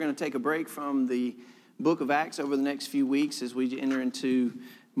We're going to take a break from the book of Acts over the next few weeks as we enter into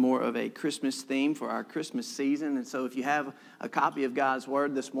more of a Christmas theme for our Christmas season. And so if you have a copy of God's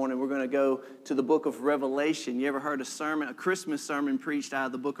Word this morning, we're going to go to the book of Revelation. You ever heard a Christmas sermon preached out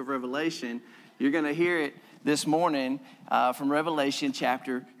of the book of Revelation? You're going to hear it this morning from Revelation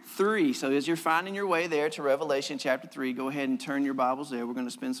chapter 3. So as you're finding your way there to Revelation chapter 3, go ahead and turn your Bibles there. We're going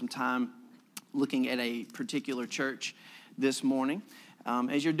to spend some time looking at a particular church this morning.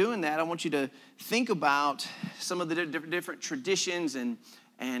 As you're doing that, I want you to think about some of the different traditions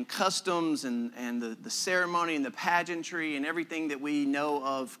and customs and the ceremony and the pageantry and everything that we know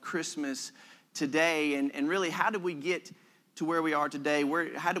of Christmas today. And really, how did we get to where we are today?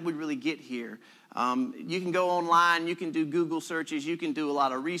 How did we really get here? You can go online, you can do Google searches, you can do a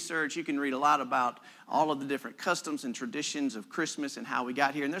lot of research, you can read a lot about all of the different customs and traditions of Christmas and how we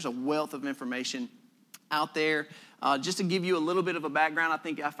got here. And there's a wealth of information out there. Just to give you a little bit of a background,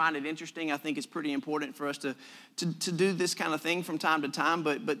 I find it interesting. I think it's pretty important for us to do this kind of thing from time to time.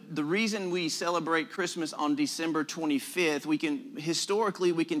 But the reason we celebrate Christmas on December 25th, we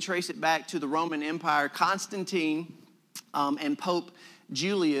can trace it back to the Roman Empire. Constantine and Pope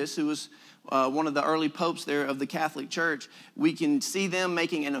Julius, who was one of the early popes there of the Catholic Church, we can see them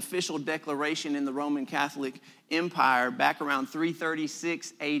making an official declaration in the Roman Catholic Empire back around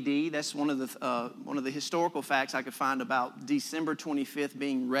 336 AD. That's one of the historical facts I could find about December 25th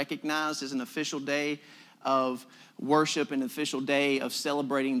being recognized as an official day of worship, an official day of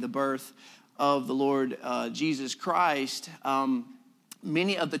celebrating the birth of the Lord Jesus Christ.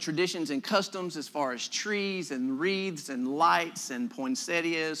 Many of the traditions and customs as far as trees and wreaths and lights and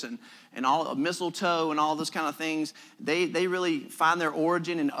poinsettias and all of mistletoe and all those kind of things, they really find their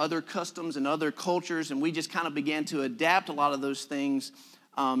origin in other customs and other cultures, and we just kind of began to adapt a lot of those things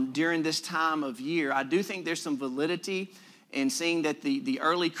during this time of year. I do think there's some validity in seeing that the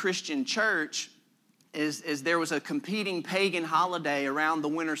early Christian church is there was a competing pagan holiday around the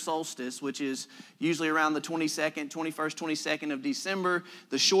winter solstice, which is usually around the 21st, 22nd of December,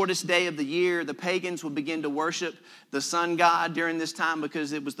 the shortest day of the year. The pagans would begin to worship the sun god during this time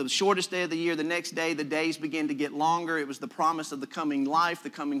because it was the shortest day of the year. The next day, the days began to get longer. It was the promise of the coming life, the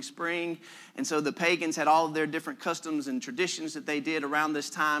coming spring. And so the pagans had all of their different customs and traditions that they did around this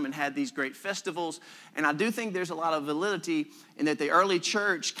time and had these great festivals. And I do think there's a lot of validity in that the early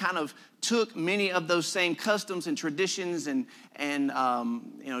church kind of took many of those same customs and traditions and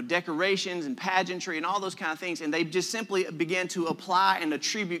decorations and pageantry and all those kind of things, and they just simply began to apply and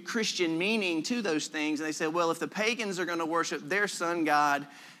attribute Christian meaning to those things. And they said, well, if the pagans are going to worship their sun god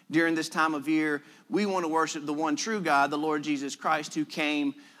during this time of year, we want to worship the one true God, the Lord Jesus Christ, who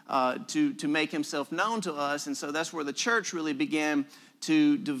came to make himself known to us. And so that's where the church really began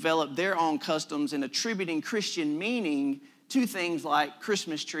to develop their own customs and attributing Christian meaning to things like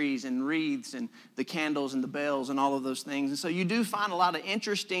Christmas trees and wreaths and the candles and the bells and all of those things. And so you do find a lot of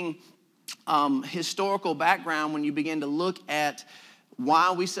interesting historical background when you begin to look at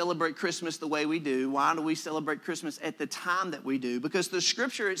why we celebrate Christmas the way we do. Why do we celebrate Christmas at the time that we do? Because the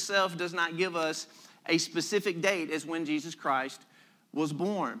scripture itself does not give us a specific date as when Jesus Christ was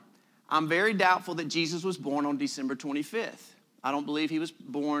born. I'm very doubtful that Jesus was born on December 25th. I don't believe he was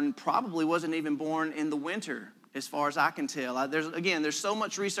born, probably wasn't even born in the winter, as far as I can tell. There's so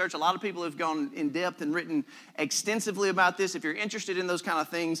much research. A lot of people have gone in depth and written extensively about this. If you're interested in those kind of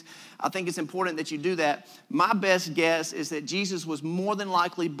things, I think it's important that you do that. My best guess is that Jesus was more than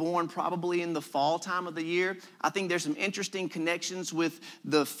likely born probably in the fall time of the year. I think there's some interesting connections with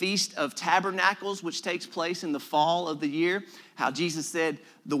the Feast of Tabernacles, which takes place in the fall of the year. How Jesus said,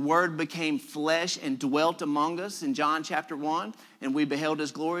 the Word became flesh and dwelt among us in John chapter 1, and we beheld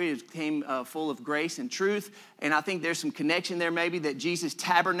his glory. It came full of grace and truth. And I think there's some connection there maybe that Jesus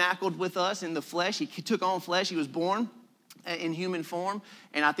tabernacled with us in the flesh. He took on flesh. He was born in human form.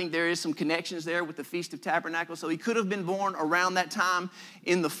 And I think there is some connections there with the Feast of Tabernacles. So he could have been born around that time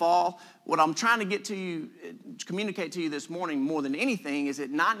in the fall. What I'm trying to communicate to you this morning more than anything is that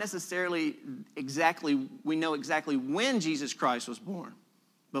not necessarily we know exactly when Jesus Christ was born,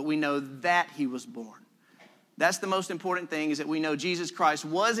 but we know that he was born. That's the most important thing, is that we know Jesus Christ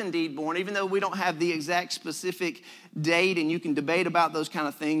was indeed born, even though we don't have the exact specific date, and you can debate about those kind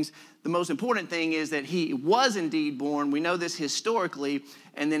of things. The most important thing is that he was indeed born. We know this historically,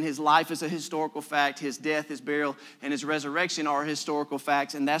 and then his life is a historical fact. His death, his burial, and his resurrection are historical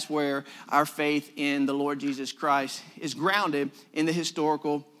facts, and that's where our faith in the Lord Jesus Christ is grounded, in the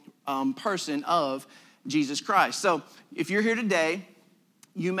historical person of Jesus Christ. So if you're here today,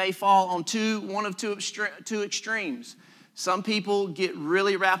 you may fall on one of two extremes. Some people get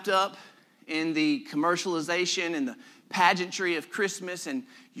really wrapped up in the commercialization and the pageantry of Christmas and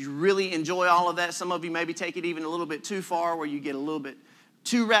you really enjoy all of that. Some of you maybe take it even a little bit too far where you get a little bit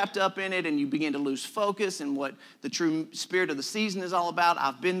too wrapped up in it and you begin to lose focus and what the true spirit of the season is all about.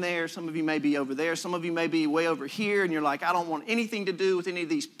 I've been there. Some of you may be over there. Some of you may be way over here and you're like, I don't want anything to do with any of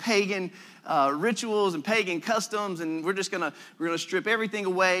these pagan rituals and pagan customs, and we're gonna strip everything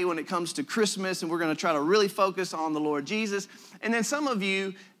away when it comes to Christmas, and we're gonna try to really focus on the Lord Jesus. And then some of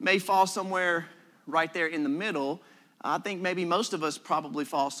you may fall somewhere right there in the middle. I think maybe most of us probably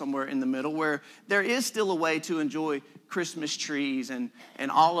fall somewhere in the middle where there is still a way to enjoy Christmas trees and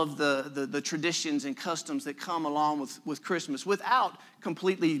all of the traditions and customs that come along with Christmas without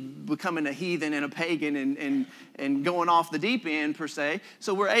completely becoming a heathen and a pagan and going off the deep end per se.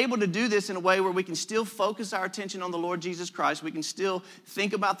 So we're able to do this in a way where we can still focus our attention on the Lord Jesus Christ. We can still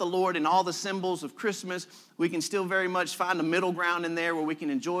think about the Lord and all the symbols of Christmas. We can still very much find a middle ground in there where we can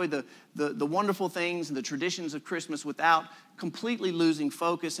enjoy the wonderful things and the traditions of Christmas without completely losing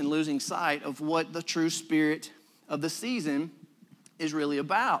focus and losing sight of what the true spirit of the season is really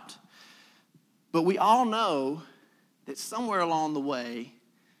about. But we all know that somewhere along the way,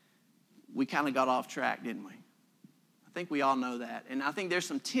 we kind of got off track, didn't we? I think we all know that. And I think there's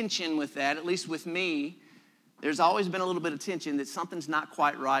some tension with that, at least with me. There's always been a little bit of tension that something's not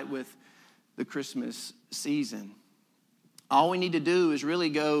quite right with the Christmas season. All we need to do is really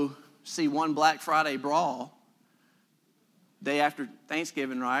go see one Black Friday brawl day after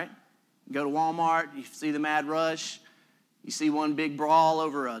Thanksgiving, right? Go to Walmart, you see the mad rush, you see one big brawl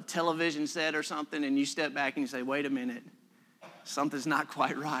over a television set or something, and you step back and you say, wait a minute, something's not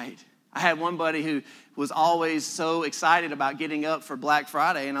quite right. I had one buddy who was always so excited about getting up for Black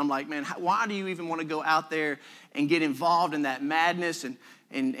Friday, and I'm like, man, why do you even want to go out there and get involved in that madness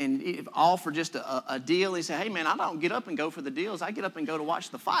and all for just a deal? And he said, hey, man, I don't get up and go for the deals. I get up and go to watch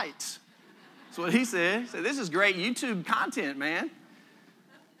the fights. That's what he said. He said, this is great YouTube content, man.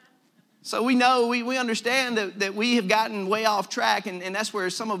 So we know, we understand that we have gotten way off track, and that's where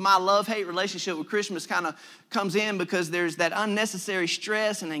some of my love-hate relationship with Christmas kind of comes in, because there's that unnecessary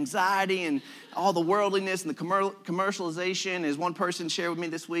stress and anxiety and all the worldliness and the commercialization. As one person shared with me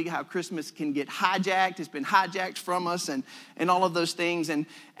this week, how Christmas can get hijacked. It's been hijacked from us and all of those things. And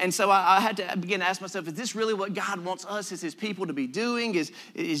so I had to begin to ask myself, is this really what God wants us as his people to be doing?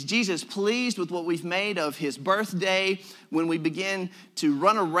 Is Jesus pleased with what we've made of his birthday when we begin to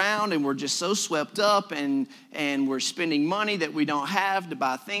run around and we're just so swept up and we're spending money that we don't have to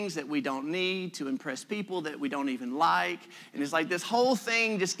buy things that we don't need to impress people that we don't even like? And it's like this whole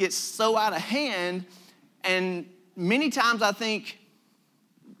thing just gets so out of hand. And many times I think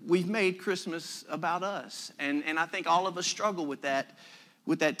we've made Christmas about us. And I think all of us struggle with that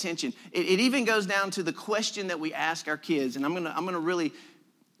tension. It even goes down to the question that we ask our kids. And I'm gonna really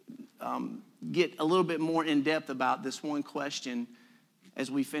get a little bit more in depth about this one question as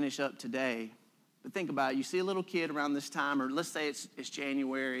we finish up today. But think about it. You see a little kid around this time, or let's say it's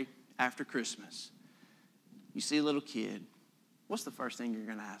January after Christmas. You see a little kid. What's the first thing you're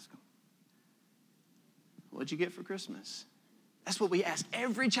going to ask them? What'd you get for Christmas? That's what we ask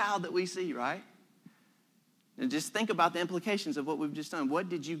every child that we see, right? And just think about the implications of what we've just done. What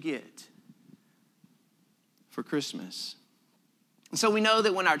did you get for Christmas? And so we know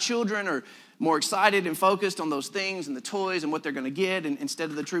that when our children are more excited and focused on those things and the toys and what they're going to get, and instead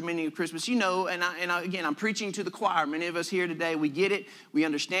of the true meaning of Christmas, you know, again, I'm preaching to the choir. Many of us here today, we get it, we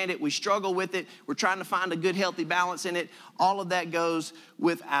understand it, we struggle with it, we're trying to find a good, healthy balance in it. All of that goes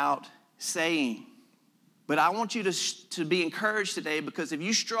without saying. But I want you to be encouraged today, because if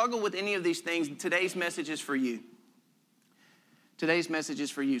you struggle with any of these things, today's message is for you. Today's message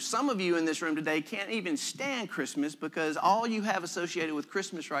is for you. Some of you in this room today can't even stand Christmas because all you have associated with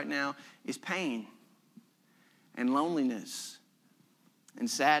Christmas right now is pain and loneliness and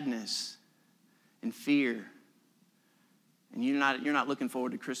sadness and fear. And you're not looking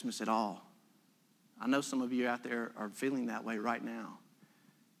forward to Christmas at all. I know some of you out there are feeling that way right now.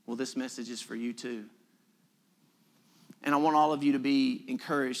 Well, this message is for you too. And I want all of you to be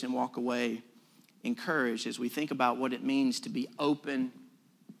encouraged and walk away encouraged as we think about what it means to be open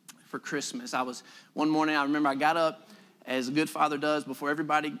for Christmas. One morning, I remember I got up, as a good father does, before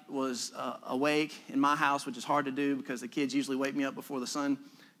everybody was awake in my house, which is hard to do because the kids usually wake me up before the sun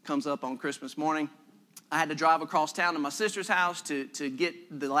comes up on Christmas morning. I had to drive across town to my sister's house to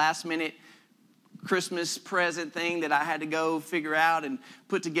get the last minute Christmas present thing that I had to go figure out and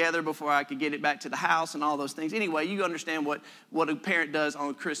put together before I could get it back to the house and all those things. Anyway, you understand what a parent does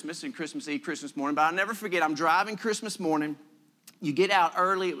on Christmas and Christmas Eve, Christmas morning. But I'll never forget, I'm driving Christmas morning. You get out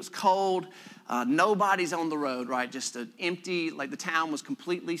early. It was cold. Nobody's on the road, right? Just an empty, like the town was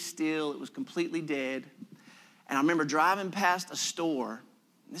completely still. It was completely dead. And I remember driving past a store.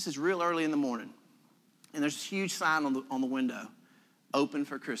 This is real early in the morning. And there's a huge sign on the window, open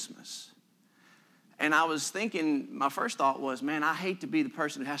for Christmas. And I was thinking, my first thought was, man, I hate to be the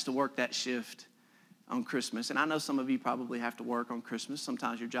person who has to work that shift on Christmas. And I know some of you probably have to work on Christmas.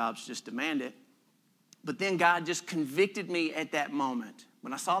 Sometimes your jobs just demand it. But then God just convicted me at that moment.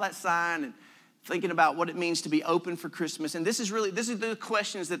 When I saw that sign and thinking about what it means to be open for Christmas. And this is the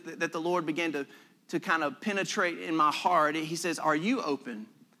questions that the Lord began to kind of penetrate in my heart. He says, are you open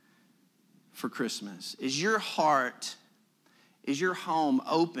for Christmas? Is your heart, is your home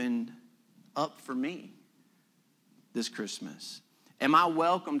opened up for me this Christmas? Am I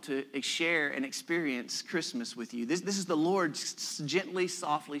welcome to share and experience Christmas with you? This is the Lord gently,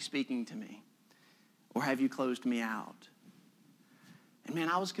 softly speaking to me. Or have you closed me out? And man,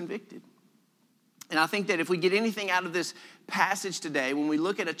 I was convicted. And I think that if we get anything out of this passage today, when we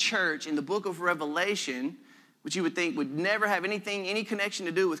look at a church in the book of Revelation, which you would think would never have any connection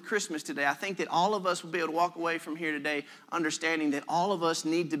to do with Christmas today, I think that all of us will be able to walk away from here today understanding that all of us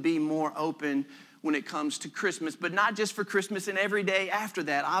need to be more open when it comes to Christmas, but not just for Christmas and every day after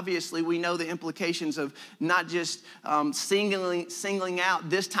that. Obviously, we know the implications of not just singling out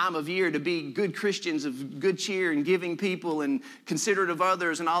this time of year to be good Christians of good cheer and giving people and considerate of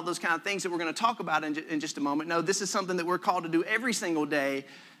others and all those kind of things that we're going to talk about in just a moment. No, this is something that we're called to do every single day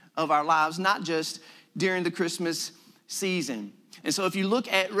of our lives, not just during the Christmas season. And so if you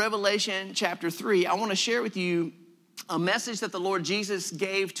look at Revelation chapter 3, I want to share with you a message that the Lord Jesus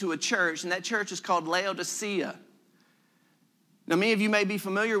gave to a church, and that church is called Laodicea. Now, many of you may be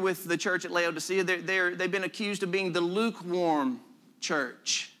familiar with the church at Laodicea. They've been accused of being the lukewarm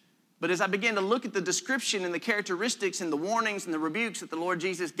church. But as I began to look at the description and the characteristics and the warnings and the rebukes that the Lord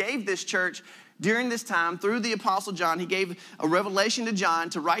Jesus gave this church during this time through the Apostle John, he gave a revelation to John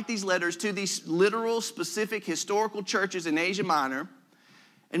to write these letters to these literal, specific, historical churches in Asia Minor.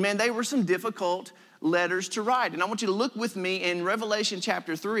 And man, they were some difficult letters to write. And I want you to look with me in Revelation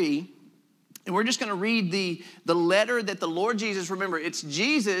chapter 3. And we're just going to read the letter that the Lord Jesus, remember, it's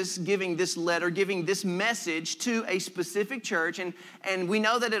Jesus giving this letter, giving this message to a specific church. And we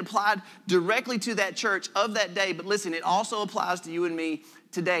know that it applied directly to that church of that day. But listen, it also applies to you and me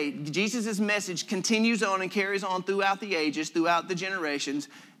today. Jesus' message continues on and carries on throughout the ages, throughout the generations,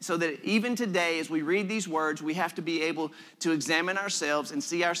 so that even today, as we read these words, we have to be able to examine ourselves and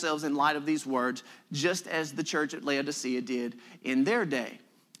see ourselves in light of these words, just as the church at Laodicea did in their day.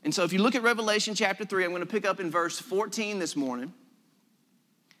 And so if you look at Revelation chapter 3, I'm going to pick up in verse 14 this morning.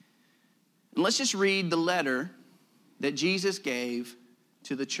 And let's just read the letter that Jesus gave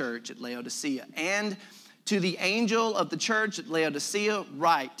to the church at Laodicea. And to the angel of the church at Laodicea,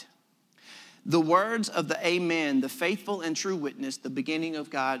 write, the words of the Amen, the faithful and true witness, the beginning of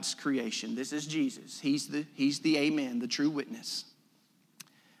God's creation. This is Jesus. He's the Amen, the true witness.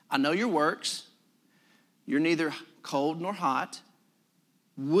 I know your works. You're neither cold nor hot.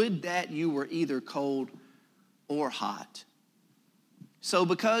 Would that you were either cold or hot. So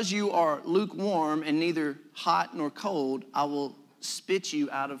because you are lukewarm and neither hot nor cold, I will spit you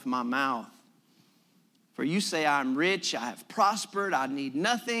out of my mouth. For you say, I'm rich, I have prospered, I need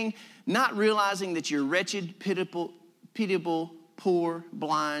nothing, not realizing that you're wretched, pitiable, poor,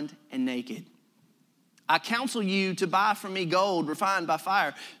 blind, and naked. I counsel you to buy from me gold refined by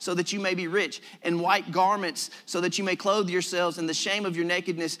fire, so that you may be rich, and white garments, so that you may clothe yourselves, and the shame of your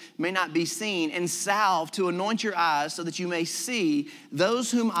nakedness may not be seen, and salve to anoint your eyes, so that you may see.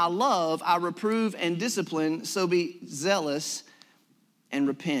 Those whom I love, I reprove and discipline, so be zealous and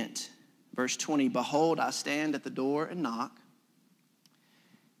repent. Verse 20, behold, I stand at the door and knock.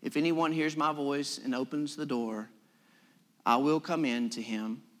 If anyone hears my voice and opens the door, I will come in to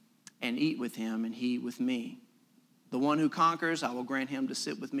him and eat with him and he with me. The one who conquers, I will grant him to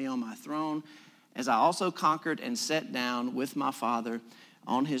sit with me on my throne, as I also conquered and sat down with my Father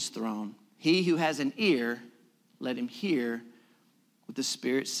on his throne. He who has an ear, let him hear what the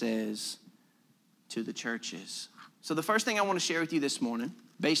Spirit says to the churches. So the first thing I want to share with you this morning,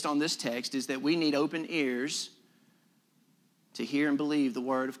 based on this text, is that we need open ears to hear and believe the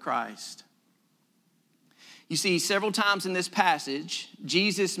word of Christ. You see, several times in this passage,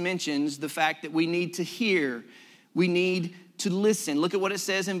 Jesus mentions the fact that we need to hear. We need to listen. Look at what it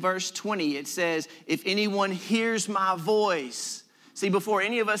says in verse 20. It says, if anyone hears my voice. See, before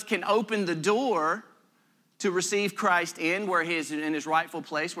any of us can open the door to receive Christ in his rightful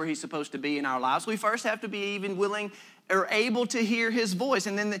place, where he's supposed to be in our lives, we first have to be even willing or able to hear his voice.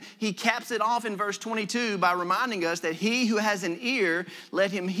 And then he caps it off in verse 22 by reminding us that he who has an ear, let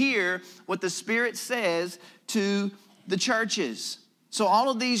him hear what the Spirit says to the churches. So all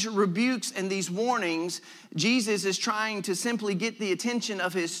of these rebukes and these warnings, Jesus is trying to simply get the attention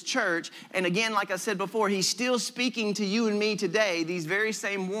of his church. And again, like I said before, he's still speaking to you and me today, these very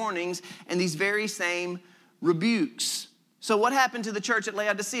same warnings and these very same rebukes. So what happened to the church at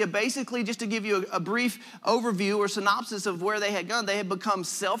Laodicea? Basically, just to give you a brief overview or synopsis of where they had gone, they had become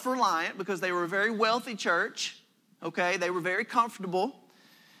self-reliant because they were a very wealthy church, okay? They were very comfortable.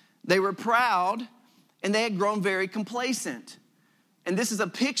 They were proud, and they had grown very complacent. And this is a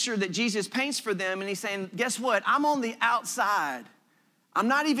picture that Jesus paints for them, and he's saying, guess what? I'm on the outside. I'm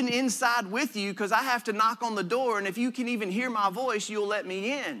not even inside with you because I have to knock on the door, and if you can even hear my voice, you'll let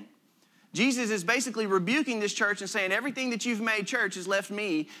me in. Jesus is basically rebuking this church and saying, everything that you've made church has left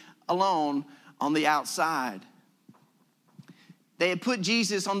me alone on the outside. They had put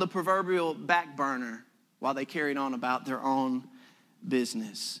Jesus on the proverbial back burner while they carried on about their own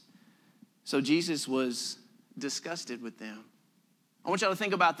business. So Jesus was disgusted with them. I want y'all to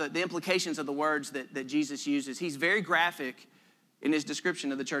think about the implications of the words that Jesus uses. He's very graphic in his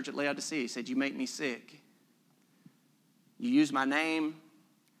description of the church at Laodicea. He said, you make me sick. You use my name.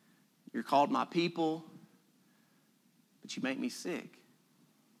 You're called my people. But you make me sick.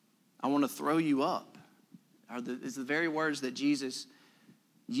 I want to throw you up. Is the very words that Jesus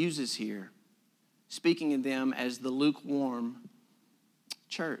uses here, speaking of them as the lukewarm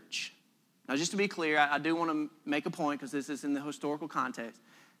church. Now, just to be clear, I do want to make a point because this is in the historical context.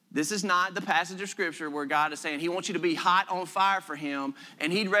 This is not the passage of Scripture where God is saying he wants you to be hot on fire for him,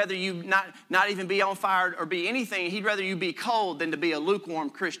 and he'd rather you not even be on fire or be anything. He'd rather you be cold than to be a lukewarm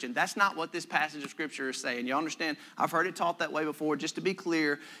Christian. That's not what this passage of Scripture is saying. You understand? I've heard it taught that way before. Just to be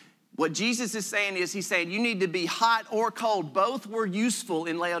clear, what Jesus is saying is he's saying you need to be hot or cold. Both were useful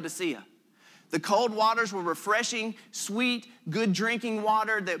in Laodicea. The cold waters were refreshing, sweet, good drinking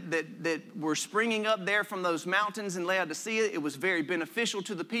water that were springing up there from those mountains in Laodicea. It was very beneficial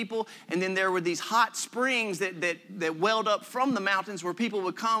to the people. And then there were these hot springs that welled up from the mountains where people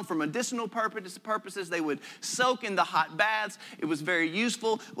would come for medicinal purposes. They would soak in the hot baths. It was very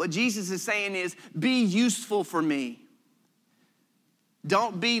useful. What Jesus is saying is, be useful for me.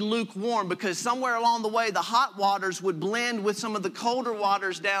 Don't be lukewarm, because somewhere along the way, the hot waters would blend with some of the colder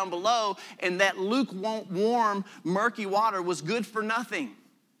waters down below, and that lukewarm, murky water was good for nothing.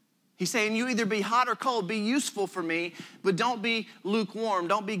 He's saying you either be hot or cold, be useful for me, but don't be lukewarm,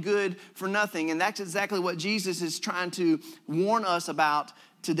 don't be good for nothing. And that's exactly what Jesus is trying to warn us about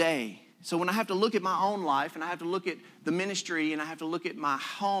today. So when I have to look at my own life, and I have to look at the ministry, and I have to look at my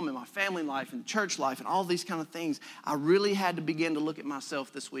home and my family life and church life and all these kind of things, I really had to begin to look at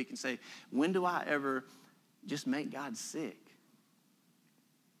myself this week and say, when do I ever just make God sick?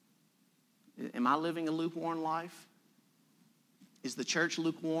 Am I living a lukewarm life? Is the church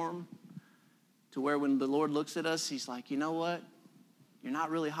lukewarm to where when the Lord looks at us, he's like, you know what? You're not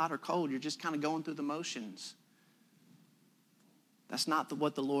really hot or cold. You're just kind of going through the motions. That's not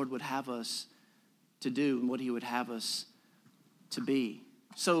what the Lord would have us to do and what he would have us to be.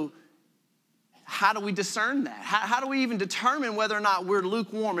 So how do we discern that? How do we even determine whether or not we're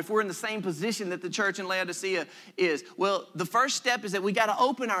lukewarm, if we're in the same position that the church in Laodicea is? Well, the first step is that we got to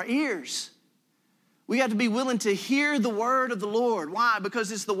open our ears. We have to be willing to hear the word of the Lord. Why?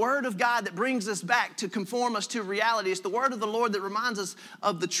 Because it's the word of God that brings us back to conform us to reality. It's the word of the Lord that reminds us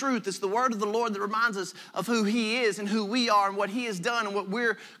of the truth. It's the word of the Lord that reminds us of who he is and who we are and what he has done and what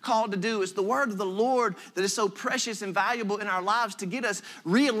we're called to do. It's the word of the Lord that is so precious and valuable in our lives to get us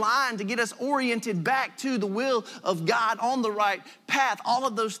realigned, to get us oriented back to the will of God on the right path. All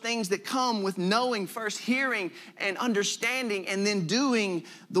of those things that come with knowing first, hearing and understanding, and then doing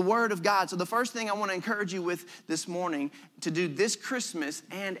the word of God. So the first thing I want to encourage you with this morning to do this Christmas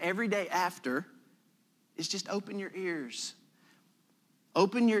and every day after is just open your ears.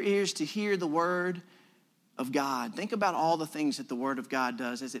 Open your ears to hear the word of God. Think about all the things that the word of God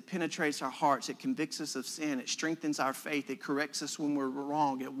does as it penetrates our hearts. It convicts us of sin. It strengthens our faith. It corrects us when we're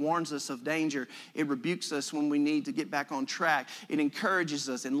wrong. It warns us of danger. It rebukes us when we need to get back on track. It encourages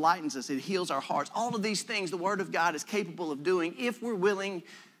us, enlightens us. It heals our hearts. All of these things the word of God is capable of doing if we're willing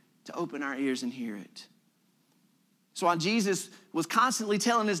to open our ears and hear it. So while Jesus was constantly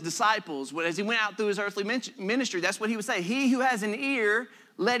telling his disciples, as he went out through his earthly ministry, that's what he would say. He who has an ear,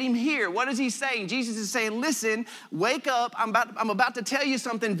 let him hear. What is he saying? Jesus is saying, listen, wake up. I'm about to tell you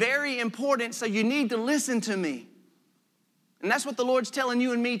something very important, so you need to listen to me. And that's what the Lord's telling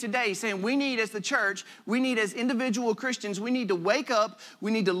you and me today. He's saying we need as the church, we need as individual Christians, we need to wake up, we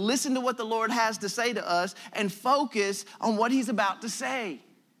need to listen to what the Lord has to say to us and focus on what he's about to say.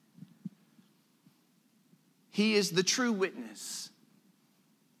 He is the true witness.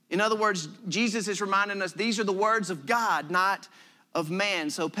 In other words, Jesus is reminding us these are the words of God, not of man.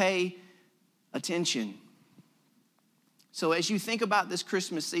 So pay attention. So as you think about this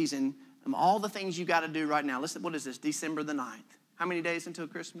Christmas season, all the things you got to do right now. Listen, what is this? December the 9th. How many days until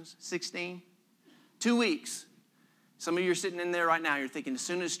Christmas? 16? 2 weeks. Some of you are sitting in there right now. You're thinking, as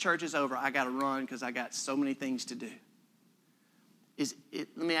soon as church is over, I got to run because I got so many things to do.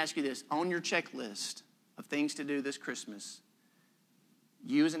 Let me ask you this. On your checklist of things to do this Christmas,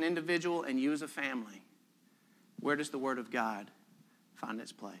 you as an individual and you as a family, where does the Word of God find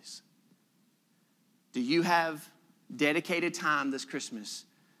its place? Do you have dedicated time this Christmas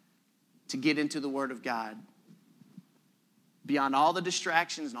to get into the Word of God? Beyond all the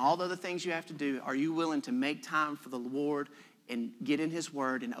distractions and all the other things you have to do, are you willing to make time for the Lord and get in His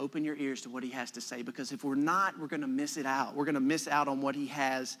Word and open your ears to what He has to say? Because if we're not, we're going to miss it out. We're going to miss out on what He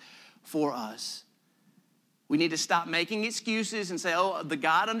has for us. We need to stop making excuses and say, oh, the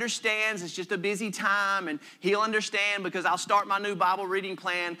God understands. It's just a busy time, and He'll understand because I'll start my new Bible reading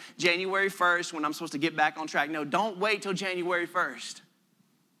plan January 1st when I'm supposed to get back on track. No, don't wait till January 1st.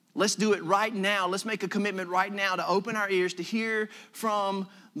 Let's do it right now. Let's make a commitment right now to open our ears to hear from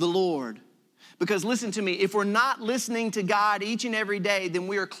the Lord. Because listen to me, if we're not listening to God each and every day, then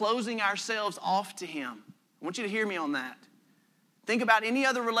we are closing ourselves off to Him. I want you to hear me on that. Think about any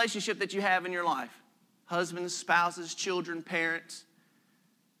other relationship that you have in your life. Husbands, spouses, children, parents.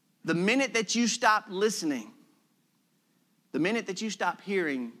 The minute that you stop listening, the minute that you stop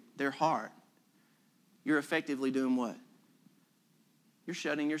hearing their heart, you're effectively doing what? You're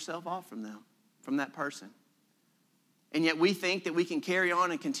shutting yourself off from them, from that person. And yet we think that we can carry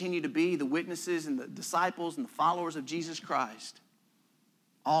on and continue to be the witnesses and the disciples and the followers of Jesus Christ,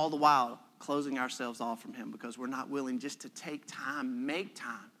 all the while closing ourselves off from Him because we're not willing just to take time, make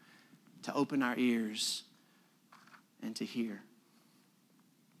time to open our ears and to hear.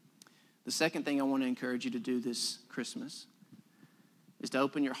 The second thing I want to encourage you to do this Christmas is to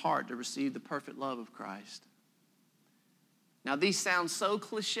open your heart to receive the perfect love of Christ. Now, these sound so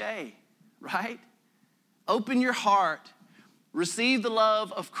cliche, right? Open your heart, receive the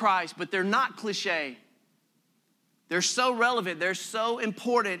love of Christ, but they're not cliche. They're so relevant, they're so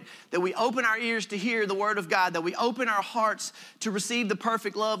important that we open our ears to hear the Word of God, that we open our hearts to receive the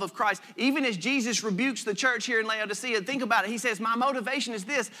perfect love of Christ. Even as Jesus rebukes the church here in Laodicea, think about it. He says, my motivation is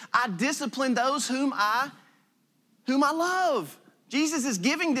this: I discipline those whom I love. Jesus is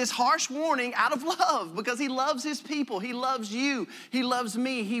giving this harsh warning out of love because He loves His people. He loves you. He loves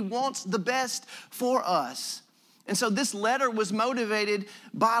me. He wants the best for us. And so this letter was motivated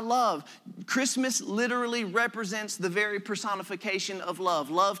by love. Christmas literally represents the very personification of love.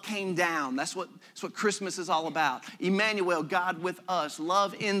 Love came down. That's what Christmas is all about. Emmanuel, God with us.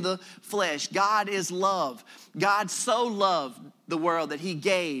 Love in the flesh. God is love. God so loved the world that He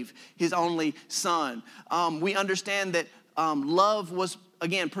gave His only Son. We understand that love was,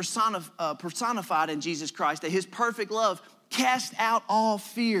 again, personified in Jesus Christ, that His perfect love cast out all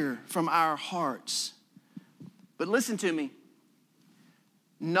fear from our hearts. But listen to me.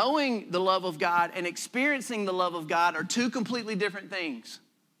 Knowing the love of God and experiencing the love of God are two completely different things.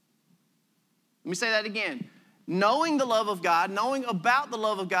 Let me say that again. Knowing the love of God, knowing about the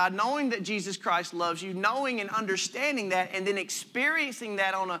love of God, knowing that Jesus Christ loves you, knowing and understanding that, and then experiencing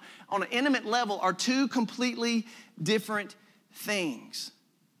that on an intimate level are two completely different things.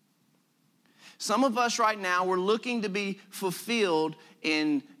 Some of us right now, we're looking to be fulfilled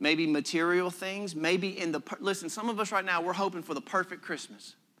in maybe material things, listen, some of us right now, we're hoping for the perfect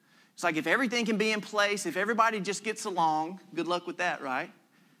Christmas. It's like if everything can be in place, if everybody just gets along, good luck with that, right?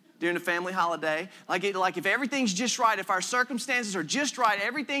 During a family holiday. Like if everything's just right, if our circumstances are just right,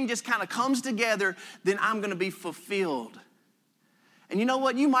 everything just kind of comes together, then I'm going to be fulfilled. And you know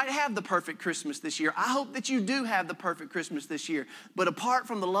what? You might have the perfect Christmas this year. I hope that you do have the perfect Christmas this year. But apart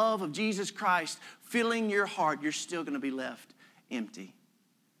from the love of Jesus Christ filling your heart, you're still going to be left empty.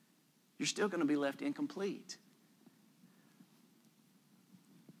 You're still going to be left incomplete.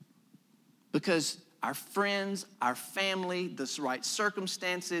 Because our friends, our family, the right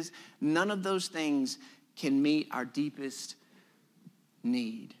circumstances, none of those things can meet our deepest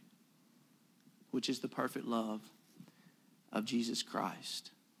need, which is the perfect love of Jesus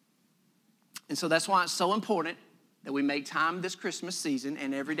Christ. And so that's why it's so important that we make time this Christmas season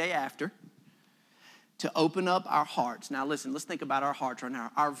and every day after to open up our hearts. Now listen, let's think about our hearts right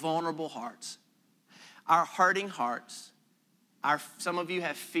now. Our vulnerable hearts, our hurting hearts. Some of you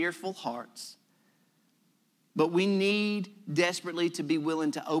have fearful hearts. But we need desperately to be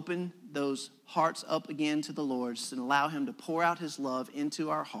willing to open those hearts up again to the Lord and allow Him to pour out His love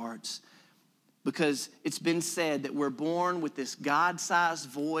into our hearts. Because it's been said that we're born with this God-sized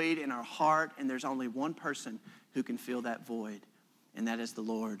void in our heart, and there's only one person who can fill that void, and that is the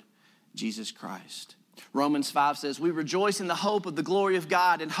Lord Jesus Christ. Romans 5 says, we rejoice in the hope of the glory of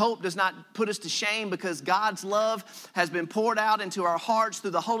God, and hope does not put us to shame because God's love has been poured out into our hearts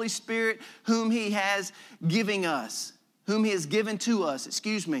through the Holy Spirit whom he has given to us.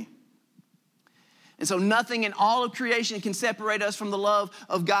 And so nothing in all of creation can separate us from the love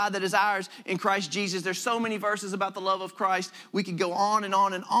of God that is ours in Christ Jesus. There's so many verses about the love of Christ. We could go on and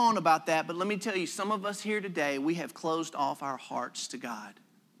on and on about that, but let me tell you, some of us here today, we have closed off our hearts to God.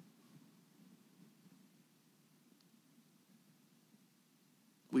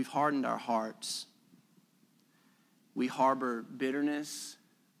 We've hardened our hearts. We harbor bitterness,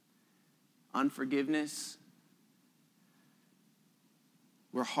 unforgiveness.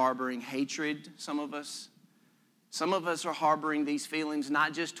 We're harboring hatred, some of us. Some of us are harboring these feelings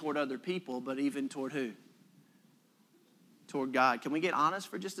not just toward other people, but even toward who? Toward God. Can we get honest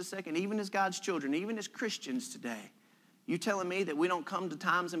for just a second? Even as God's children, even as Christians today, you telling me that we don't come to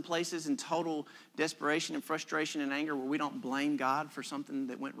times and places in total desperation and frustration and anger where we don't blame God for something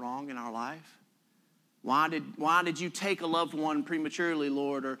that went wrong in our life? Why did you take a loved one prematurely,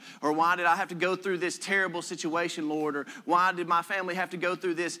 Lord? Or why did I have to go through this terrible situation, Lord? Or why did my family have to go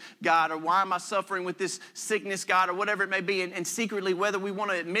through this, God? Or why am I suffering with this sickness, God? Or whatever it may be. And secretly, whether we want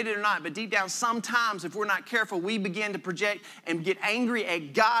to admit it or not, but deep down, sometimes if we're not careful, we begin to project and get angry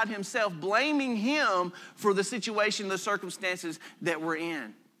at God himself, blaming him for the situation, the circumstances that we're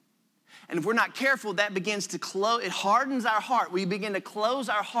in. And if we're not careful, that begins to it hardens our heart. We begin to close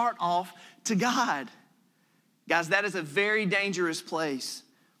our heart off to God. Guys, that is a very dangerous place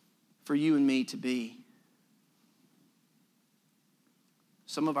for you and me to be.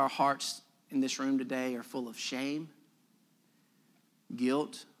 Some of our hearts in this room today are full of shame,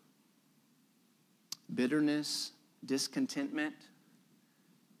 guilt, bitterness, discontentment.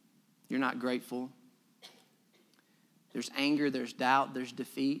 You're not grateful. There's anger, there's doubt, there's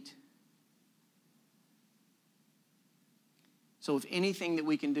defeat. So if anything that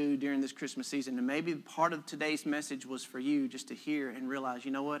we can do during this Christmas season, and maybe part of today's message was for you just to hear and realize,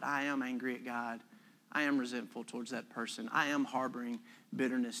 you know what, I am angry at God. I am resentful towards that person. I am harboring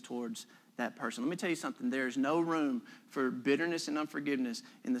bitterness towards that person. Let me tell you something. There is no room for bitterness and unforgiveness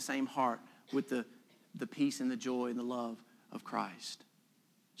in the same heart with the peace and the joy and the love of Christ.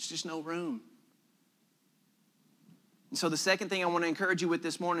 There's just no room. And so the second thing I want to encourage you with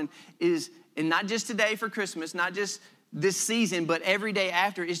this morning is, and not just today for Christmas, not just this season, but every day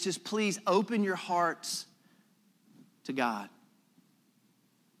after, is just please open your hearts to God.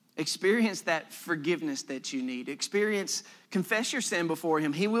 Experience that forgiveness that you need. Confess your sin before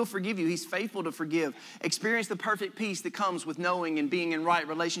him. He will forgive you. He's faithful to forgive. Experience the perfect peace that comes with knowing and being in right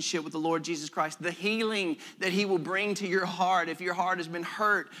relationship with the Lord Jesus Christ. The healing that he will bring to your heart. If your heart has been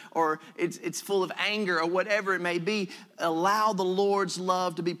hurt or it's full of anger or whatever it may be, allow the Lord's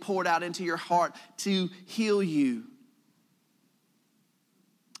love to be poured out into your heart to heal you.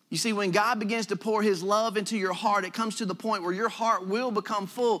 You see, when God begins to pour his love into your heart, it comes to the point where your heart will become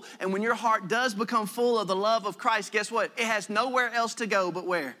full. And when your heart does become full of the love of Christ, guess what? It has nowhere else to go but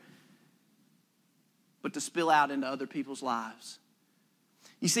where? But to spill out into other people's lives.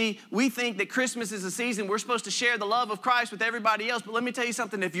 You see, we think that Christmas is a season we're supposed to share the love of Christ with everybody else. But let me tell you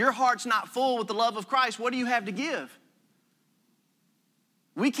something. If your heart's not full with the love of Christ, what do you have to give?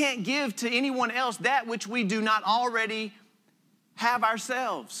 We can't give to anyone else that which we do not already have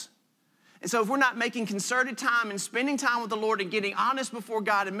ourselves. And so if we're not making concerted time and spending time with the Lord and getting honest before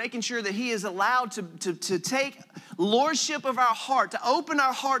God and making sure that he is allowed to take lordship of our heart, to open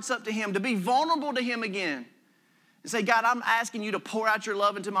our hearts up to him, to be vulnerable to him again, and say, God, I'm asking you to pour out your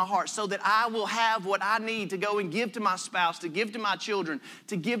love into my heart so that I will have what I need to go and give to my spouse, to give to my children,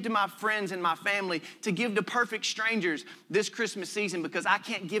 to give to my friends and my family, to give to perfect strangers this Christmas season, because I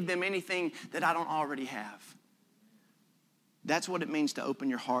can't give them anything that I don't already have. That's what it means to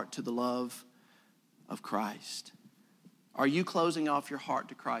open your heart to the love of Christ. Are you closing off your heart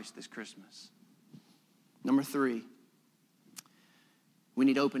to Christ this Christmas? Number 3, we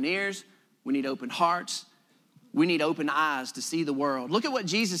need open ears, we need open hearts, we need open eyes to see the world. Look at what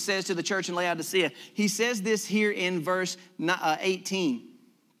Jesus says to the church in Laodicea. He says this here in verse 18.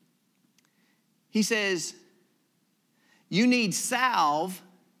 He says, you need salve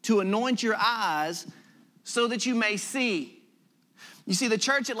to anoint your eyes so that you may see. You see, the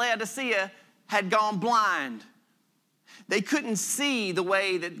church at Laodicea had gone blind. They couldn't see the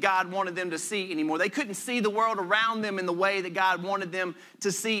way that God wanted them to see anymore. They couldn't see the world around them in the way that God wanted them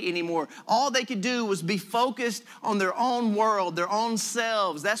to see anymore. All they could do was be focused on their own world, their own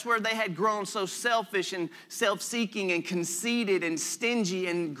selves. That's where they had grown so selfish and self-seeking and conceited and stingy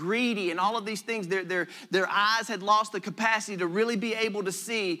and greedy and all of these things. Their eyes had lost the capacity to really be able to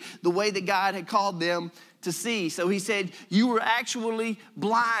see the way that God had called them to see. So he said, you were actually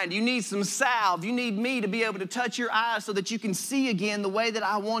blind. You need some salve. You need me to be able to touch your eyes so that you can see again the way that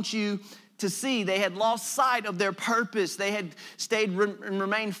I want you to see. They had lost sight of their purpose. They had and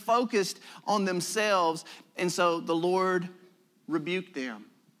remained focused on themselves. And so the Lord rebuked them.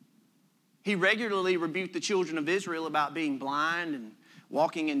 He regularly rebuked the children of Israel about being blind and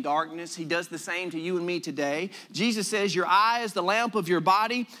walking in darkness. He does the same to you and me today. Jesus says, your eye is the lamp of your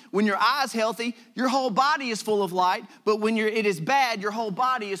body. When your eye is healthy, your whole body is full of light. But when it is bad, your whole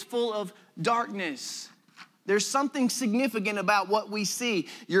body is full of darkness. There's something significant about what we see.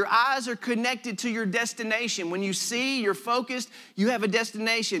 Your eyes are connected to your destination. When you see, you're focused, you have a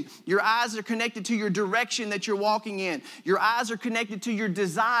destination. Your eyes are connected to your direction that you're walking in. Your eyes are connected to your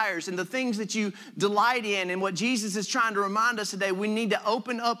desires and the things that you delight in. And what Jesus is trying to remind us today, we need to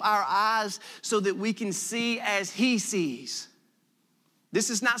open up our eyes so that we can see as He sees. This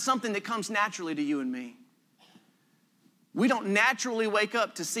is not something that comes naturally to you and me. We don't naturally wake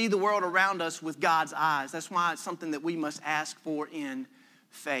up to see the world around us with God's eyes. That's why it's something that we must ask for in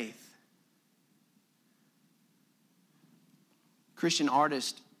faith. Christian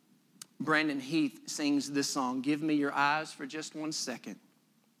artist Brandon Heath sings this song, "Give me your eyes for just 1 second.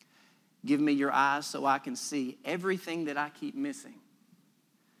 Give me your eyes so I can see everything that I keep missing.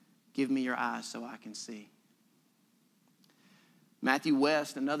 Give me your eyes so I can see." Matthew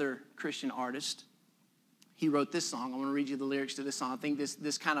West, another Christian artist, he wrote this song. I want to read you the lyrics to this song. I think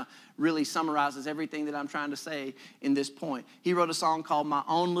this kind of really summarizes everything that I'm trying to say in this point. He wrote a song called My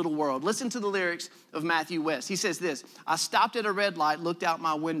Own Little World. Listen to the lyrics of Matthew West. He says this, I stopped at a red light, looked out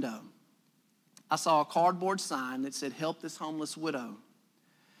my window. I saw a cardboard sign that said, help this homeless widow.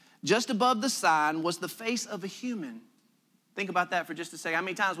 Just above the sign was the face of a human. Think about that for just a second. How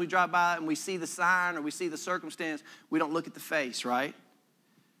many times we drive by and we see the sign or we see the circumstance, we don't look at the face, right?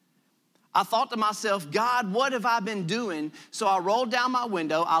 I thought to myself, God, what have I been doing? So I rolled down my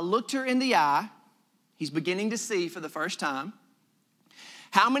window. I looked her in the eye. He's beginning to see for the first time.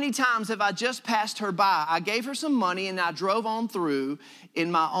 How many times have I just passed her by? I gave her some money and I drove on through.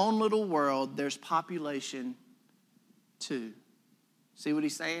 In my own little world, there's population too. See what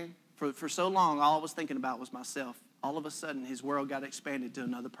he's saying? For so long, all I was thinking about was myself. All of a sudden, his world got expanded to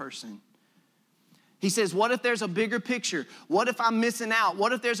another person. He says, what if there's a bigger picture? What if I'm missing out?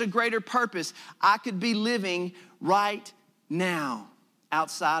 What if there's a greater purpose? I could be living right now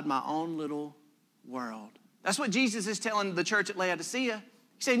outside my own little world. That's what Jesus is telling the church at Laodicea.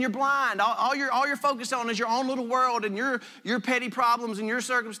 He's saying you're blind. All you're focused on is your own little world and your petty problems and your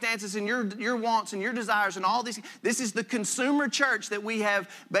circumstances and your wants and your desires and all these. This is the consumer church that we have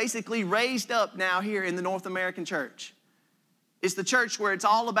basically raised up now here in the North American church. It's the church where it's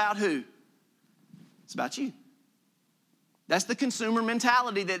all about who? It's about you. That's the consumer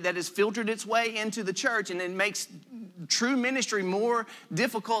mentality that has filtered its way into the church, and it makes true ministry more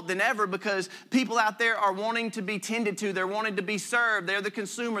difficult than ever because people out there are wanting to be tended to. They're wanting to be served. They're the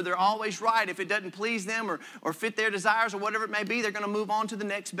consumer. They're always right. If it doesn't please them or fit their desires or whatever it may be, they're going to move on to the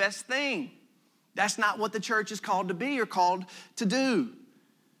next best thing. That's not what the church is called to be or called to do.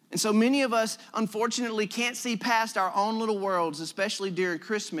 And so many of us, unfortunately, can't see past our own little worlds, especially during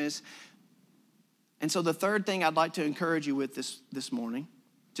Christmas. And so the third thing I'd like to encourage you with this morning,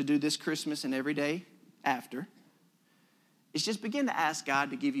 to do this Christmas and every day after, is just begin to ask God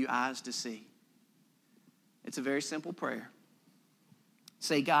to give you eyes to see. It's a very simple prayer.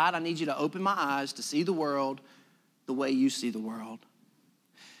 Say, God, I need you to open my eyes to see the world the way you see the world.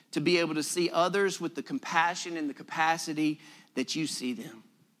 To be able to see others with the compassion and the capacity that you see them.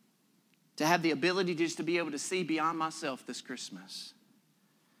 To have the ability just to be able to see beyond myself this Christmas.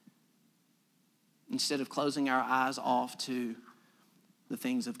 Instead of closing our eyes off to the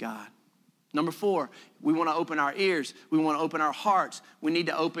things of God. Number 4, we want to open our ears. We want to open our hearts. We need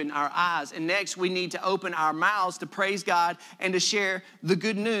to open our eyes. And next, we need to open our mouths to praise God and to share the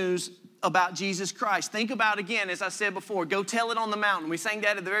good news about Jesus Christ. Think about, again, as I said before, go tell it on the mountain. We sang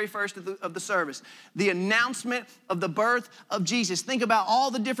that at the very first of the service. The announcement of the birth of Jesus. Think about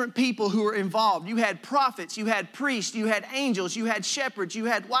all the different people who were involved. You had prophets, you had priests, you had angels, you had shepherds, you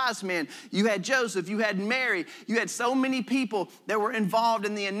had wise men, you had Joseph, you had Mary. You had so many people that were involved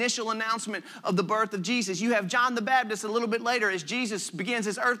in the initial announcement of the birth of Jesus. You have John the Baptist a little bit later as Jesus begins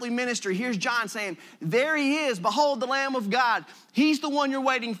his earthly ministry. Here's John saying, there he is, behold the Lamb of God. He's the one you're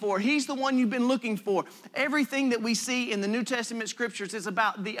waiting for. He's the one you've been looking for. Everything that we see in the New Testament scriptures is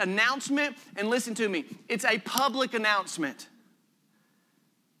about the announcement, and listen to me, it's a public announcement.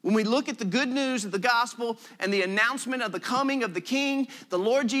 When we look at the good news of the gospel and the announcement of the coming of the King, the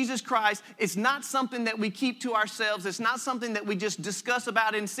Lord Jesus Christ, it's not something that we keep to ourselves. It's not something that we just discuss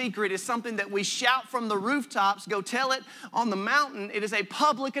about in secret. It's something that we shout from the rooftops, go tell it on the mountain. It is a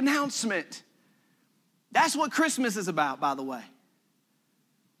public announcement. That's what Christmas is about, by the way.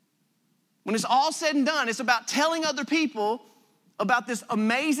 When it's all said and done, it's about telling other people about this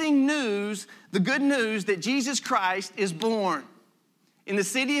amazing news, the good news that Jesus Christ is born. In the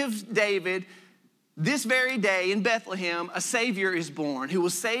city of David, this very day in Bethlehem, a Savior is born who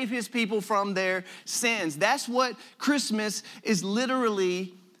will save his people from their sins. That's what Christmas is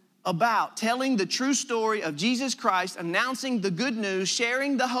literally about, telling the true story of Jesus Christ, announcing the good news,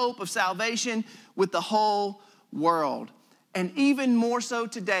 sharing the hope of salvation with the whole world. And even more so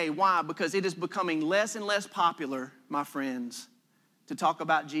today. Why? Because it is becoming less and less popular, my friends, to talk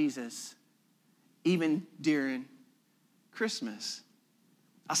about Jesus, even during Christmas.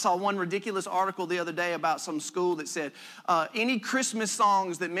 I saw one ridiculous article the other day about some school that said, any Christmas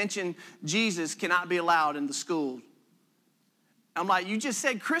songs that mention Jesus cannot be allowed in the school. I'm like, you just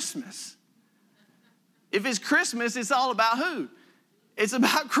said Christmas. If it's Christmas, it's all about who? It's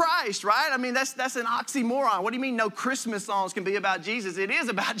about Christ, right? I mean, that's an oxymoron. What do you mean no Christmas songs can be about Jesus? It is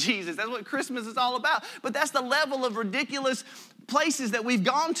about Jesus. That's what Christmas is all about. But that's the level of ridiculous places that we've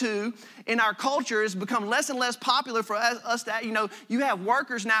gone to in our culture. It's become less and less popular for us to, you have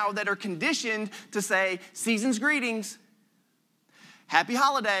workers now that are conditioned to say, season's greetings, happy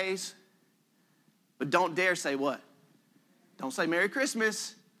holidays, but don't dare say what? Don't say Merry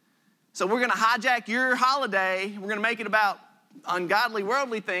Christmas. So we're going to hijack your holiday. We're going to make it about ungodly,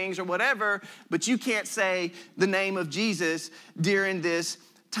 worldly things or whatever, but you can't say the name of Jesus during this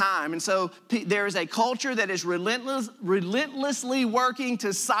time. And so there is a culture that is relentlessly working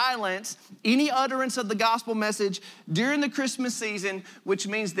to silence any utterance of the gospel message during the Christmas season, which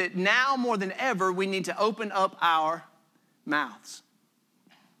means that now more than ever, we need to open up our mouths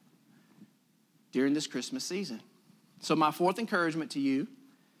during this Christmas season. So my fourth encouragement to you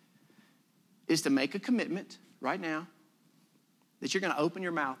is to make a commitment right now that you're going to open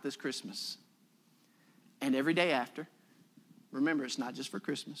your mouth this Christmas and every day after. Remember, it's not just for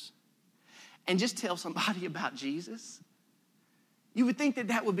Christmas. And just tell somebody about Jesus. You would think that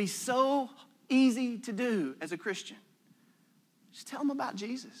that would be so easy to do as a Christian. Just tell them about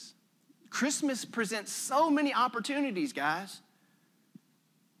Jesus. Christmas presents so many opportunities, guys.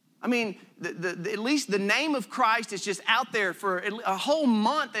 I mean, at least the name of Christ is just out there for a whole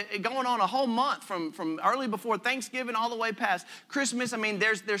month, going on a whole month from early before Thanksgiving all the way past Christmas. I mean,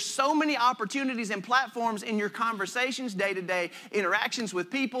 there's so many opportunities and platforms in your conversations, day-to-day interactions with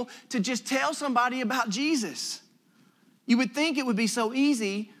people to just tell somebody about Jesus. You would think it would be so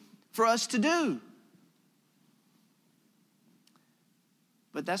easy for us to do.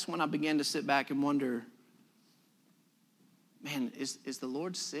 But that's when I began to sit back and wonder, man, is the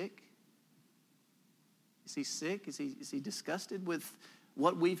Lord sick? Is he sick? Is he disgusted with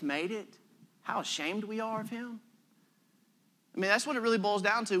what we've made it? How ashamed we are of him? I mean, that's what it really boils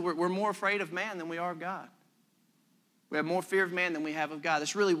down to. We're more afraid of man than we are of God. We have more fear of man than we have of God.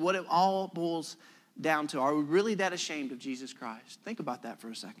 That's really what it all boils down to. Are we really that ashamed of Jesus Christ? Think about that for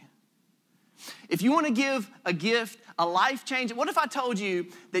a second. If you want to give a gift, a life-changing, what if I told you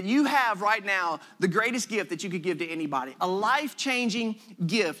that you have right now the greatest gift that you could give to anybody? A life-changing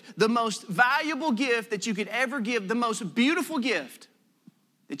gift, the most valuable gift that you could ever give, the most beautiful gift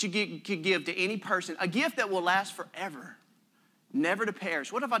that you could give to any person, a gift that will last forever, never to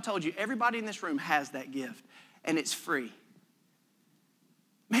perish. What if I told you everybody in this room has that gift and it's free?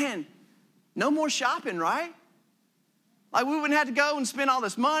 Man, no more shopping, right? Like we wouldn't have to go and spend all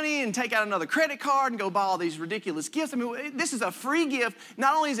this money and take out another credit card and go buy all these ridiculous gifts. I mean, this is a free gift.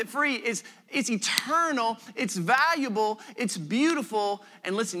 Not only is it free, it's eternal, it's valuable, it's beautiful.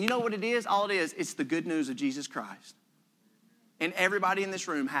 And listen, you know what it is? All it is, it's the good news of Jesus Christ. And everybody in this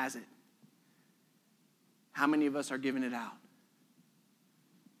room has it. How many of us are giving it out?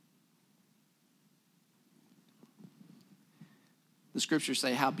 The The scriptures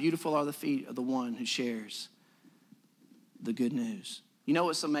say, how beautiful are the feet of the one who shares the good news. You know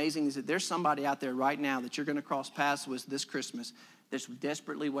what's amazing is that there's somebody out there right now that you're going to cross paths with this Christmas that's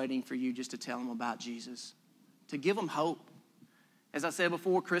desperately waiting for you just to tell them about Jesus, to give them hope. As I said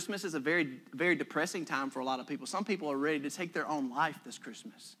before, Christmas is a very, very depressing time for a lot of people. Some people are ready to take their own life this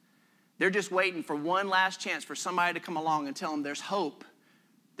Christmas. They're just waiting for one last chance for somebody to come along and tell them there's hope,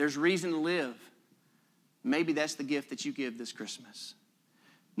 there's reason to live. Maybe that's the gift that you give this Christmas.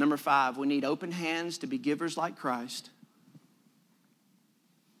 Number 5, we need open hands to be givers like Christ.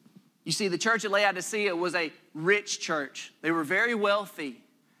 You see, the church at Laodicea was a rich church. They were very wealthy.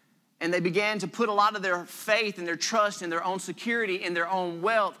 And they began to put a lot of their faith and their trust in their own security, in their own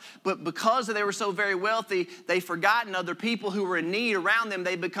wealth. But because they were so very wealthy, they've forgotten other people who were in need around them.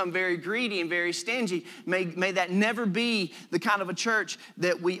 They become very greedy and very stingy. May that never be the kind of a church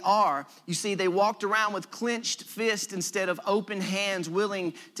that we are. You see, they walked around with clenched fists instead of open hands,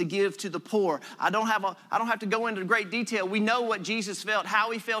 willing to give to the poor. I don't have to go into great detail. We know what Jesus felt,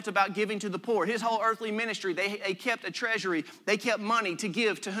 how he felt about giving to the poor. His whole earthly ministry, they kept a treasury. They kept money to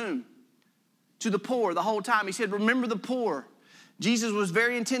give to whom? To the poor the whole time. He said, remember the poor. Jesus was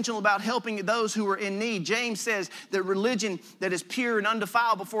very intentional about helping those who were in need. James says that religion that is pure and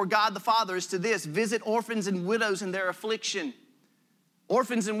undefiled before God the Father is to this: visit orphans and widows in their affliction.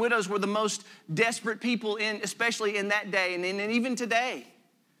 Orphans and widows were the most desperate people, especially in that day and even today.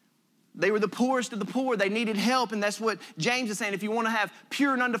 They were the poorest of the poor. They needed help, and that's what James is saying. If you want to have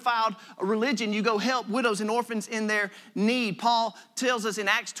pure and undefiled religion, you go help widows and orphans in their need. Paul tells us in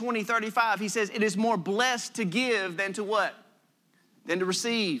Acts 20:35, he says, it is more blessed to give than to what? Than to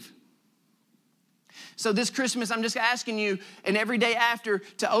receive. So this Christmas, I'm just asking you, and every day after,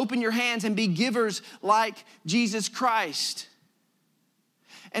 to open your hands and be givers like Jesus Christ.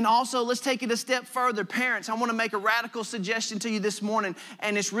 And also, let's take it a step further. Parents, I want to make a radical suggestion to you this morning.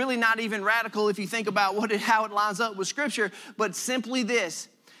 And it's really not even radical if you think about how it lines up with Scripture. But simply this: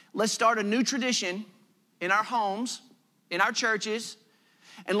 let's start a new tradition in our homes, in our churches.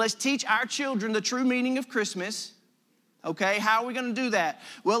 And let's teach our children the true meaning of Christmas. Okay, how are we going to do that?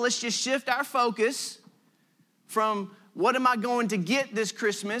 Well, let's just shift our focus from what am I going to get this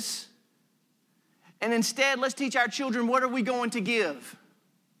Christmas? And instead, let's teach our children what are we going to give?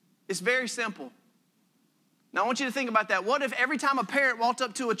 It's very simple. Now, I want you to think about that. What if every time a parent walked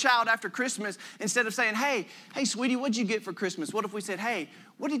up to a child after Christmas, instead of saying, hey, sweetie, what'd you get for Christmas? What if we said, hey,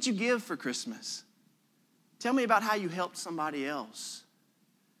 what did you give for Christmas? Tell me about how you helped somebody else.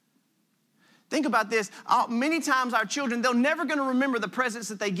 Think about this. Many times our children, they're never going to remember the presents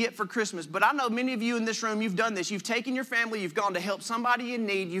that they get for Christmas. But I know many of you in this room, you've done this. You've taken your family, you've gone to help somebody in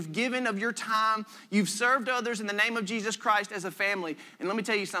need. You've given of your time. You've served others in the name of Jesus Christ as a family. And let me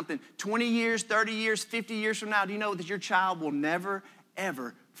tell you something. 20 years, 30 years, 50 years from now, do you know that your child will never,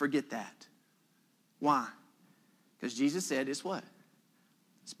 ever forget that? Why? Because Jesus said it's what?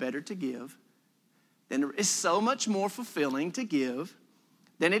 It's better to give. It's so much more fulfilling to give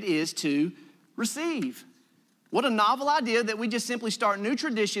than it is to receive. What a novel idea that we just simply start new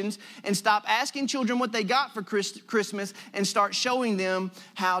traditions and stop asking children what they got for Christmas and start showing them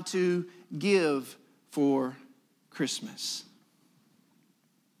how to give for Christmas.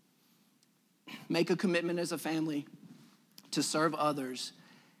 Make a commitment as a family to serve others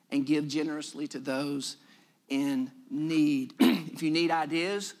and give generously to those in need. If you need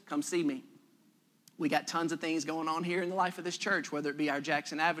ideas, come see me. We got tons of things going on here in the life of this church, whether it be our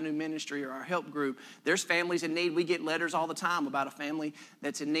Jackson Avenue ministry or our help group. There's families in need. We get letters all the time about a family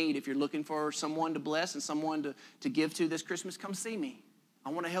that's in need. If you're looking for someone to bless and someone to give to this Christmas, come see me.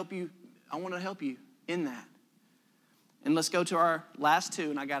 I want to help you. I want to help you in that. And let's go to our last two,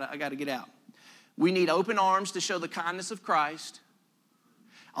 and I gotta get out. We need open arms to show the kindness of Christ.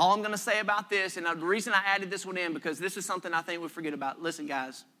 All I'm going to say about this, and the reason I added this one in, because this is something I think we forget about. Listen,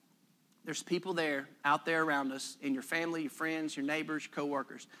 guys. There's people out there around us, in your family, your friends, your neighbors, your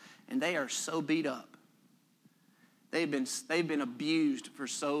coworkers, and they are so beat up. They've been abused for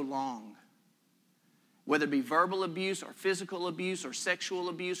so long. Whether it be verbal abuse or physical abuse or sexual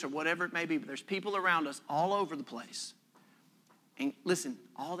abuse or whatever it may be, but there's people around us all over the place. And listen,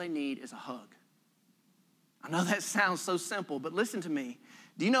 all they need is a hug. I know that sounds so simple, but listen to me.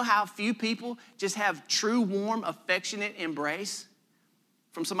 Do you know how few people just have true, warm, affectionate embrace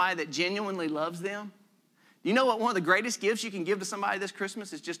from somebody that genuinely loves them? You know what? One of the greatest gifts you can give to somebody this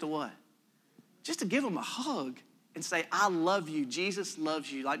Christmas is just a what? Just to give them a hug and say, I love you. Jesus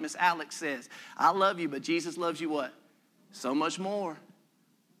loves you. Like Miss Alex says, I love you, but Jesus loves you what? So much more.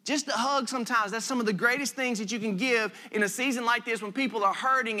 Just a hug sometimes, that's some of the greatest things that you can give in a season like this when people are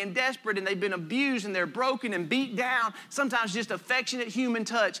hurting and desperate and they've been abused and they're broken and beat down. Sometimes just affectionate human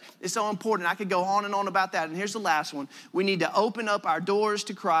touch is so important. I could go on and on about that. And here's the last one. We need to open up our doors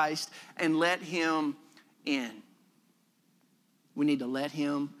to Christ and let him in. We need to let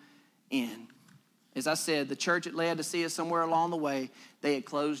him in. As I said, the church at Laodicea, somewhere along the way, they had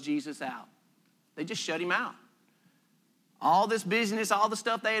closed Jesus out. They just shut him out. All this business, all the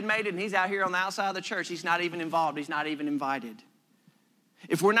stuff they had made it, and he's out here on the outside of the church. He's not even involved. He's not even invited.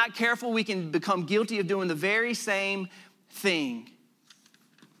 If we're not careful, we can become guilty of doing the very same thing.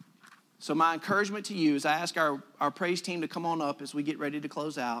 So my encouragement to you is I ask our praise team to come on up as we get ready to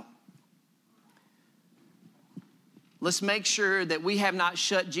close out. Let's make sure that we have not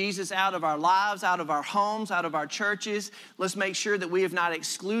shut Jesus out of our lives, out of our homes, out of our churches. Let's make sure that we have not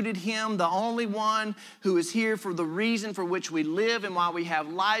excluded him, the only one who is here for the reason for which we live and why we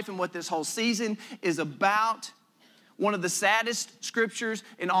have life and what this whole season is about. One of the saddest scriptures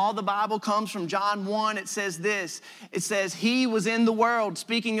in all the Bible comes from John 1. It says this. It says, he was in the world,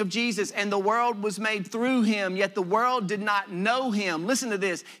 speaking of Jesus, and the world was made through him, yet the world did not know him. Listen to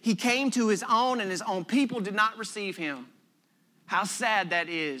this. He came to his own, and his own people did not receive him. How sad that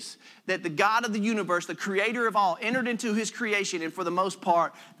is, that the God of the universe, the creator of all, entered into his creation, and for the most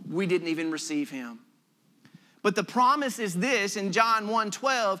part, we didn't even receive him. But the promise is this, in John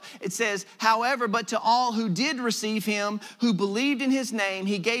 1:12, it says, however, but to all who did receive him, who believed in his name,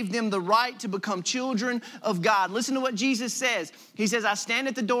 he gave them the right to become children of God. Listen to what Jesus says. He says, I stand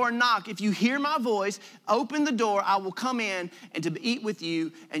at the door and knock. If you hear my voice, open the door, I will come in and to eat with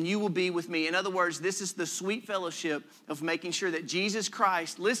you, and you will be with me. In other words, this is the sweet fellowship of making sure that Jesus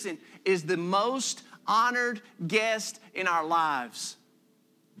Christ, listen, is the most honored guest in our lives.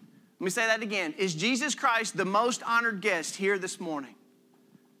 Let me say that again. Is Jesus Christ the most honored guest here this morning?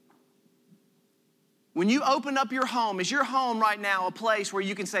 When you open up your home, is your home right now a place where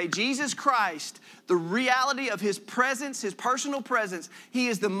you can say, Jesus Christ, the reality of his presence, his personal presence, he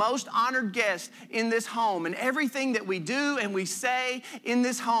is the most honored guest in this home. And everything that we do and we say in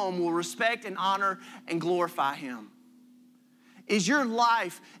this home will respect and honor and glorify him. Is your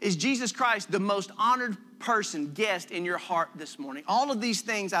life, is Jesus Christ the most honored person, guest in your heart this morning? All of these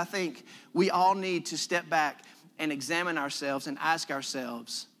things, I think we all need to step back and examine ourselves and ask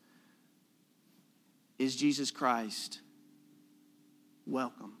ourselves, is Jesus Christ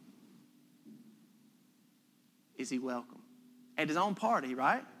welcome? Is he welcome? At his own party,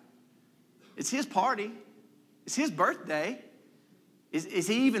 right? It's his party. It's his birthday. Is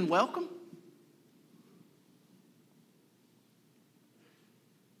he even welcome?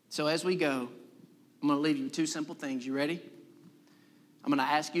 So as we go, I'm going to leave you with two simple things. You ready? I'm going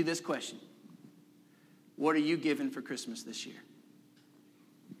to ask you this question. What are you giving for Christmas this year?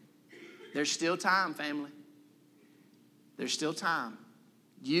 There's still time, family. There's still time.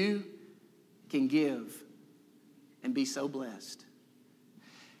 You can give and be so blessed.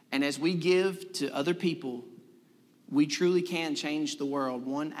 And as we give to other people, we truly can change the world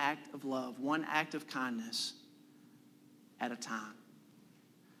one act of love, one act of kindness at a time.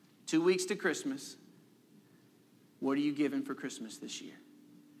 2 weeks to Christmas. What are you giving for Christmas this year?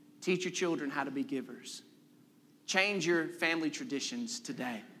 Teach your children how to be givers. Change your family traditions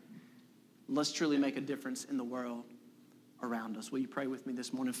today. Let's truly make a difference in the world around us. Will you pray with me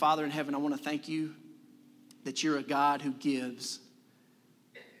this morning? Father in heaven, I want to thank you that you're a God who gives.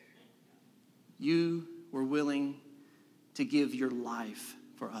 You were willing to give your life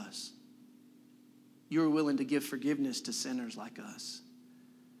for us. You were willing to give forgiveness to sinners like us.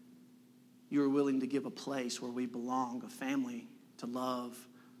 You are willing to give a place where we belong, a family to love.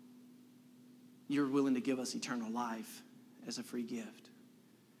 You're willing to give us eternal life as a free gift.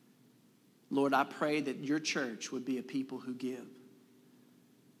 Lord, I pray that your church would be a people who give.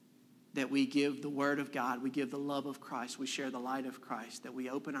 That we give the word of God, we give the love of Christ, we share the light of Christ, that we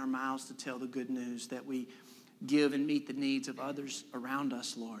open our mouths to tell the good news, that we give and meet the needs of others around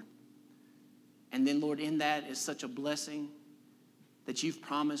us, Lord. And then, Lord, in that is such a blessing that you've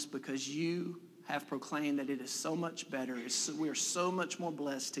promised, because you have proclaimed that it is so much better. We are so much more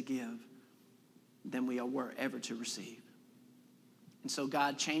blessed to give than we were ever to receive. And so,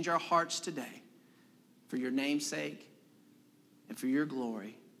 God, change our hearts today for your name's sake and for your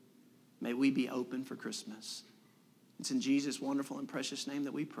glory. May we be open for Christmas. It's in Jesus' wonderful and precious name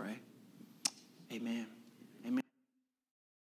that we pray. Amen.